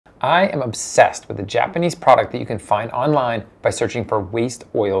I am obsessed with a Japanese product that you can find online by searching for waste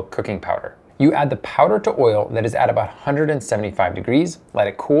oil cooking powder. You add the powder to oil that is at about 175 degrees, let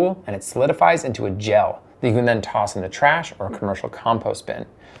it cool, and it solidifies into a gel that you can then toss in the trash or a commercial compost bin.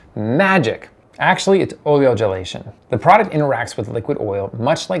 Magic! Actually, it's oleogelation. The product interacts with liquid oil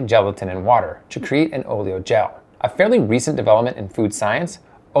much like gelatin and water to create an oleogel. A fairly recent development in food science,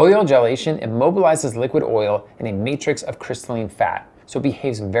 oleogelation immobilizes liquid oil in a matrix of crystalline fat, so it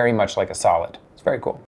behaves very much like a solid. It's very cool.